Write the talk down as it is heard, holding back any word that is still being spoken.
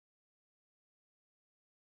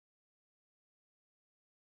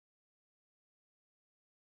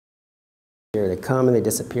They come and they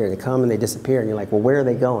disappear. They come and they disappear. And you're like, well, where are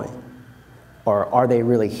they going? Or are they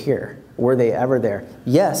really here? Were they ever there?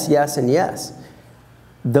 Yes, yes, and yes.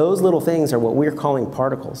 Those little things are what we're calling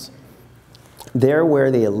particles. They're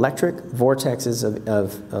where the electric vortexes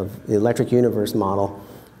of the electric universe model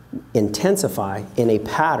intensify in a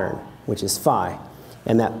pattern, which is phi,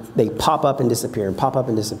 and that they pop up and disappear, and pop up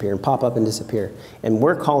and disappear, and pop up and disappear. And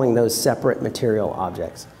we're calling those separate material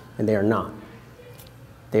objects, and they are not.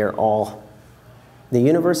 They are all, the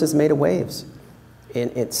universe is made of waves.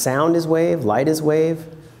 Sound is wave, light is wave,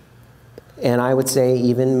 and I would say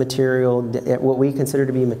even material, what we consider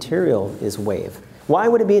to be material is wave. Why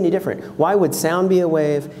would it be any different? Why would sound be a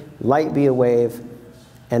wave, light be a wave,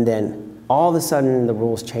 and then all of a sudden the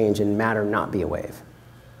rules change and matter not be a wave?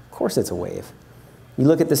 Of course it's a wave. You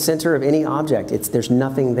look at the center of any object, there's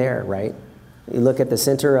nothing there, right? You look at the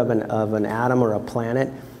center of an atom or a planet,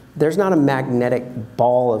 there's not a magnetic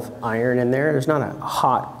ball of iron in there. There's not a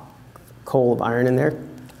hot coal of iron in there.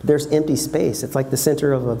 There's empty space. It's like the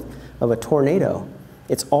center of a tornado.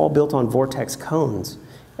 It's all built on vortex cones.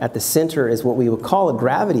 At the center is what we would call a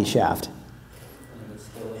gravity shaft.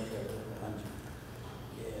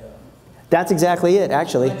 That's exactly it,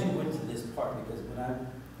 actually. I'm glad you went to this part, because when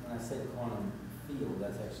I said quantum field,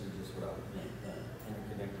 that's actually just what I would think.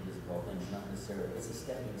 Interconnected is of all things, not necessarily. It's a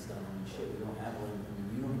stepping stone. I mean, shit, we don't have language.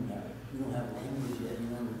 You don't have language yet. You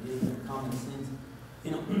don't have common sense.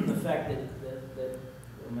 You know, the fact that the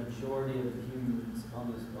majority of humans on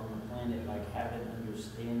the planet have an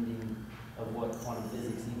understanding of what quantum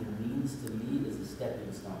physics even means to me is a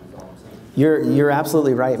stepping stone. Is all I'm saying. You're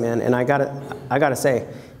absolutely right, man. And I gotta say,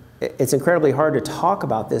 it's incredibly hard to talk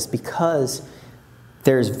about this because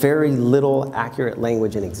there's very little accurate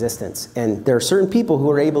language in existence, and there are certain people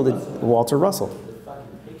who are able to. Walter Russell. The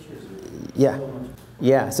fucking pictures are Yeah,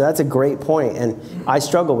 yeah. So that's a great point, and I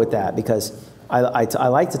struggle with that because I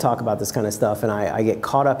like to talk about this kind of stuff, and I get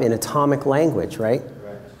caught up in atomic language, right?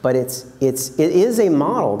 But it is a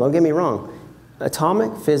model. Don't get me wrong.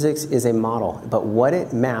 Atomic physics is a model, but what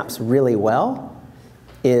it maps really well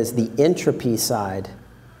is the entropy side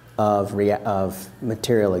of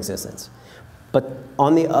material existence. But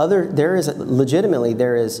on the other, there is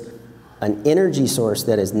an energy source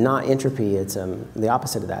that is not entropy. It's the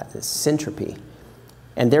opposite of that. It's syntropy.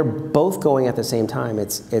 And they're both going at the same time.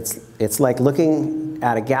 It's like looking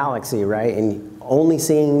at a galaxy, right? And only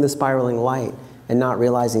seeing the spiraling light and not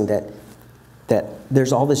realizing that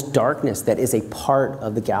there's all this darkness that is a part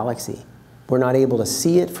of the galaxy. We're not able to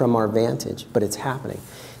see it from our vantage, but it's happening.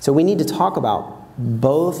 So we need to talk about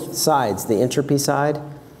both sides, the entropy side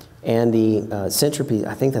and the syntropy,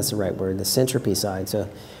 I think that's the right word, the syntropy side. So,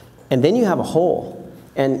 and then you have a whole.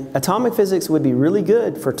 And atomic physics would be really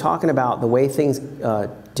good for talking about the way things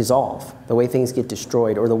dissolve, the way things get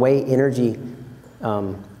destroyed, or the way energy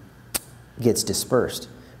gets dispersed.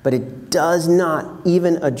 But it does not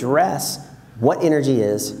even address what energy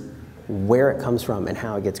is, where it comes from, and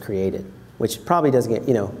how it gets created, which probably doesn't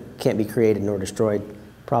get, can't be created nor destroyed,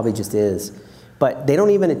 probably just is. But they don't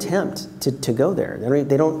even attempt to go there.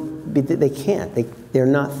 They can't. They're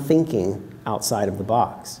not thinking outside of the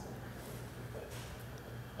box.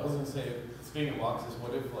 I was going to say, speaking of boxes,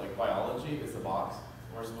 what if biology is the box,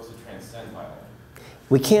 and we're supposed to transcend biology?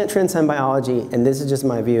 We can't transcend biology, and this is just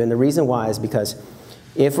my view. And the reason why is because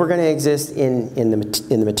if we're going to exist in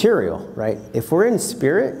the material, right? If we're in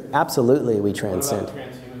spirit, absolutely we transcend. What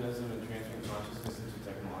about transhumanism and transferring consciousness into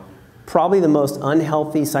technology? Probably the most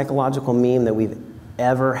unhealthy psychological meme that we've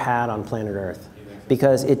ever had on planet Earth,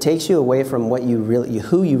 because it takes you away from what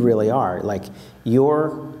who you really are, like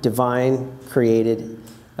your divine created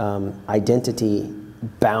identity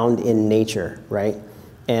bound in nature, right?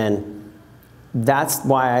 And that's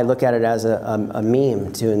why I look at it as a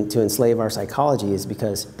meme to enslave our psychology, is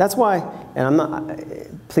because that's why, and I'm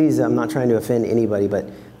not trying to offend anybody, but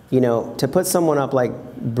to put someone up like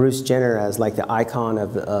Bruce Jenner as like the icon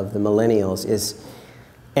of the millennials is,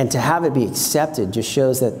 and to have it be accepted just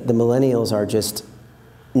shows that the millennials are just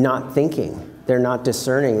not thinking. They're not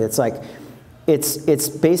discerning. It's like, it's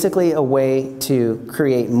basically a way to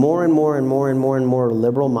create more and more and more and more and more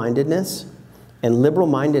liberal-mindedness. And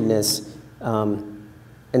liberal-mindedness, and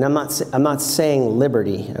I'm not saying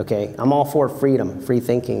liberty, okay? I'm all for freedom, free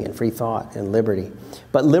thinking and free thought and liberty.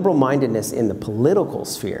 But liberal-mindedness in the political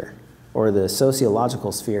sphere or the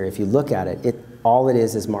sociological sphere, if you look at it, all it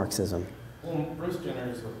is Marxism. Well, Bruce Jenner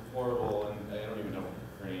is horrible, and I don't even know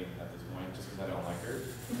her name at this point, just because I don't like her.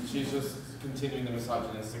 She's just continuing the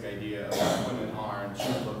misogynistic idea of what women are and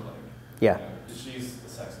should look like. Yeah. She's a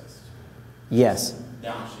sexist. Yes.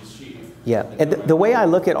 now she's she. Yeah, and the way I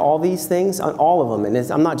look at all these things, all of them,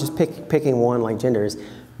 and I'm not just picking one like gender, is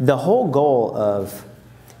the whole goal of,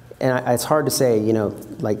 and it's hard to say, you know,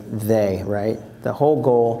 like they, right? The whole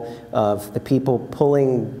goal of the people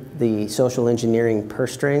pulling the social engineering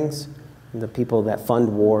purse strings, the people that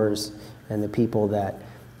fund wars, and the people that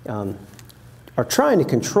are trying to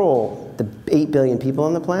control the 8 billion people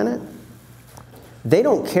on the planet, they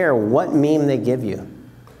don't care what meme they give you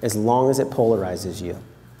as long as it polarizes you.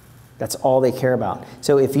 That's all they care about.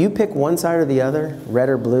 So if you pick one side or the other, red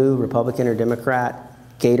or blue, Republican or Democrat,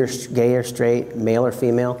 gay or straight, male or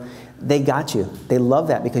female, they got you. They love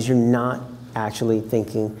that because you're not actually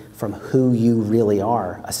thinking from who you really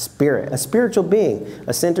are. A spirit, a spiritual being,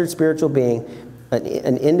 a centered spiritual being,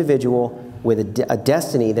 an individual with a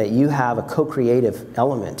destiny that you have a co-creative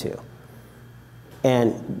element to.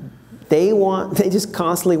 And they just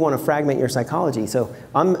constantly want to fragment your psychology. So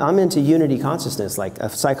I'm into unity consciousness, like a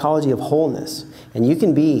psychology of wholeness. And you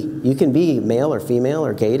can be male or female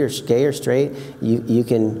or gay or straight. You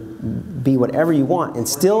can be whatever you want and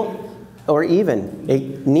still, or even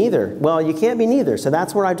neither. Well, you can't be neither. So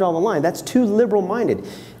that's where I draw the line. That's too liberal-minded.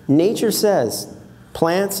 Nature says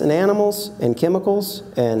plants and animals and chemicals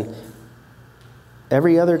and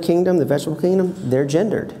every other kingdom, the vegetable kingdom, they're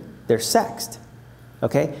gendered. They're sexed.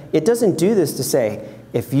 Okay? It doesn't do this to say,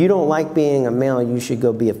 if you don't like being a male, you should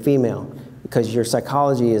go be a female because your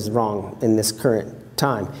psychology is wrong in this current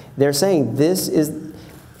time. They're saying this is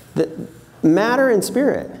the matter and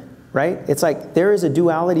spirit, right? It's like there is a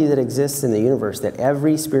duality that exists in the universe that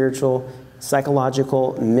every spiritual,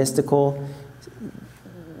 psychological, mystical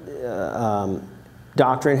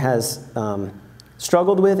doctrine has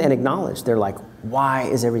struggled with and acknowledged. They're like, why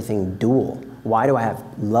is everything dual? Why do I have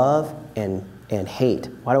love and hate?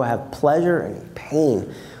 Why do I have pleasure and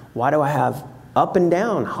pain? Why do I have up and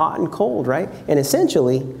down, hot and cold, right? And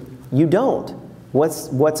essentially, you don't.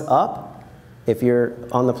 What's up if you're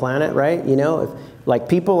on the planet, right? You know, if like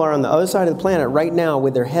people are on the other side of the planet right now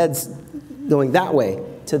with their heads going that way,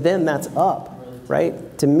 to them that's up,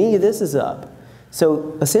 right? To me, this is up.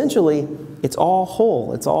 So essentially, it's all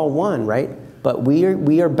whole, it's all one, right? But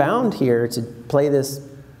we are bound here to play this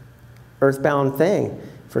earthbound thing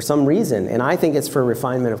for some reason, and I think it's for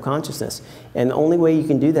refinement of consciousness. And the only way you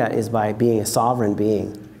can do that is by being a sovereign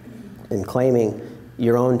being and claiming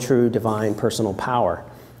your own true divine personal power.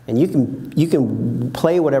 And you can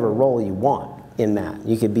play whatever role you want in that.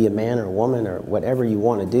 You could be a man or a woman or whatever you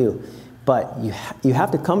want to do, but you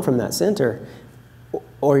have to come from that center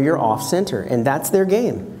or you're off center, and that's their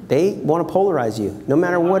game. They want to polarize you, no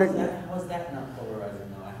matter what it. How is that not polarizing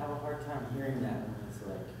though? I have a hard time hearing that when it's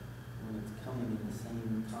like when it's coming in the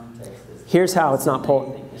same context as. Here's how it's not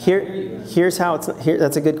Here's how it's here.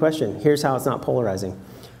 That's a good question. Here's how it's not polarizing.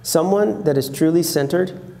 Someone that is truly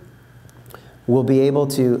centered will be able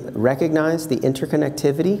to recognize the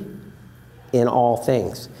interconnectivity in all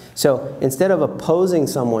things. So instead of opposing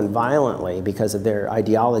someone violently because of their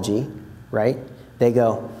ideology, right? They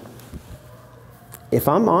go, if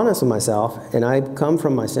I'm honest with myself and I come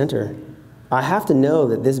from my center, I have to know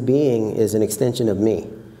that this being is an extension of me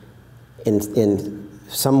in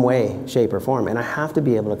some way, shape, or form. And I have to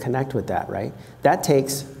be able to connect with that, right? That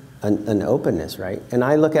takes an openness, right? And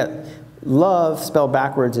I look at love spelled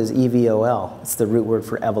backwards as EVOL. It's the root word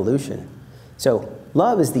for evolution. So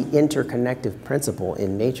love is the interconnective principle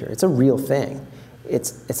in nature. It's a real thing.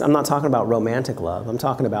 I'm not talking about romantic love. I'm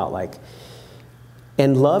talking about like,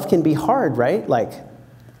 and love can be hard, right? Like,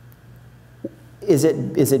 is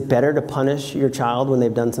it better to punish your child when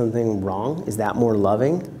they've done something wrong? Is that more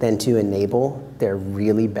loving than to enable their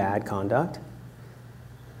really bad conduct?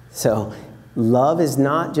 So love is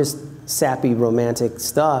not just sappy romantic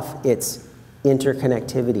stuff. It's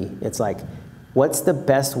interconnectivity. It's like, what's the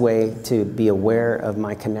best way to be aware of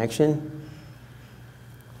my connection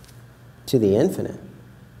to the infinite?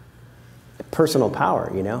 Personal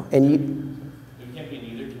power, you know? And you can't be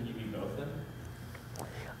neither. Can you be both then?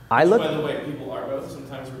 By the way, people are both.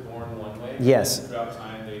 Sometimes we're born one way. Yes. Throughout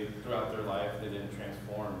time, throughout their life, they didn't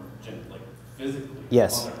transform like physically.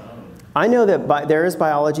 Yes. On their own. I know that there is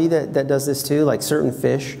biology that does this too. Like certain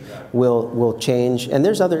fish will change, and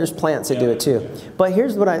there's plants that do it too. But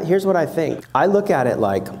here's what I think. I look at it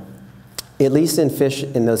like, at least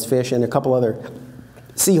in those fish and a couple other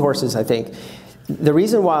seahorses, I think the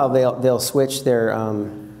reason why they'll switch their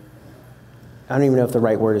I don't even know if the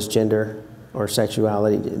right word is gender or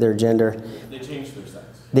sexuality. Their gender. They change their sex.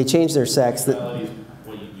 They change their sex. Sexuality is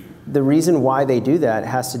what you do. The reason why they do that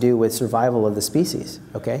has to do with survival of the species.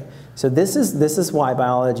 Okay, so this is why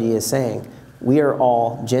biology is saying We are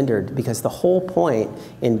all gendered because the whole point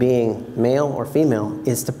in being male or female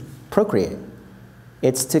is to procreate.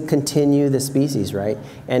 It's to continue the species, right?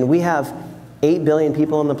 And we have 8 billion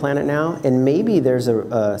people on the planet now, and maybe there's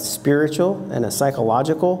a spiritual and a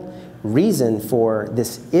psychological reason for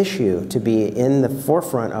this issue to be in the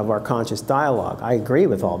forefront of our conscious dialogue. I agree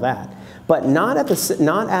with all that. But not at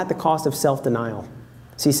the cost of self-denial.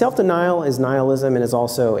 See, self-denial is nihilism and is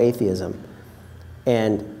also atheism.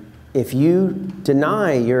 And if you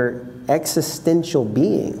deny your existential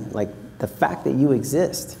being, like the fact that you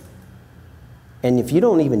exist, and if you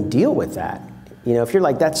don't even deal with that, you know, if you're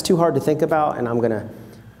like, that's too hard to think about, and I'm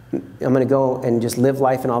gonna go and just live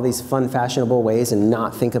life in all these fun, fashionable ways and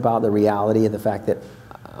not think about the reality of the fact that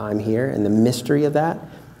I'm here and the mystery of that,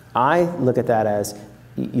 I look at that as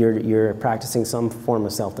you're practicing some form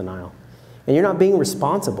of self-denial. And you're not being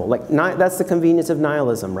responsible. Like, that's the convenience of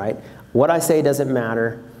nihilism, right? What I say doesn't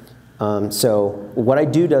matter, so what I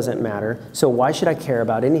do doesn't matter, so why should I care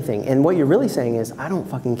about anything? And what you're really saying is, I don't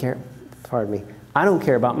fucking care, pardon me, I don't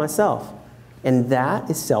care about myself. And that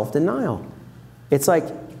is self-denial. It's like,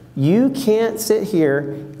 you can't sit here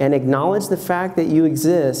and acknowledge the fact that you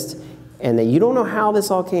exist and that you don't know how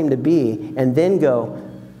this all came to be, and then go,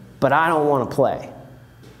 but I don't want to play.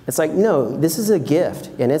 It's like, no, this is a gift,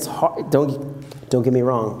 and it's hard. Don't get me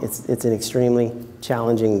wrong. It's an extremely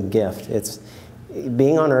challenging gift. It's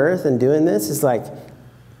being on Earth and doing this is like,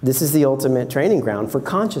 this is the ultimate training ground for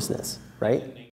consciousness, right?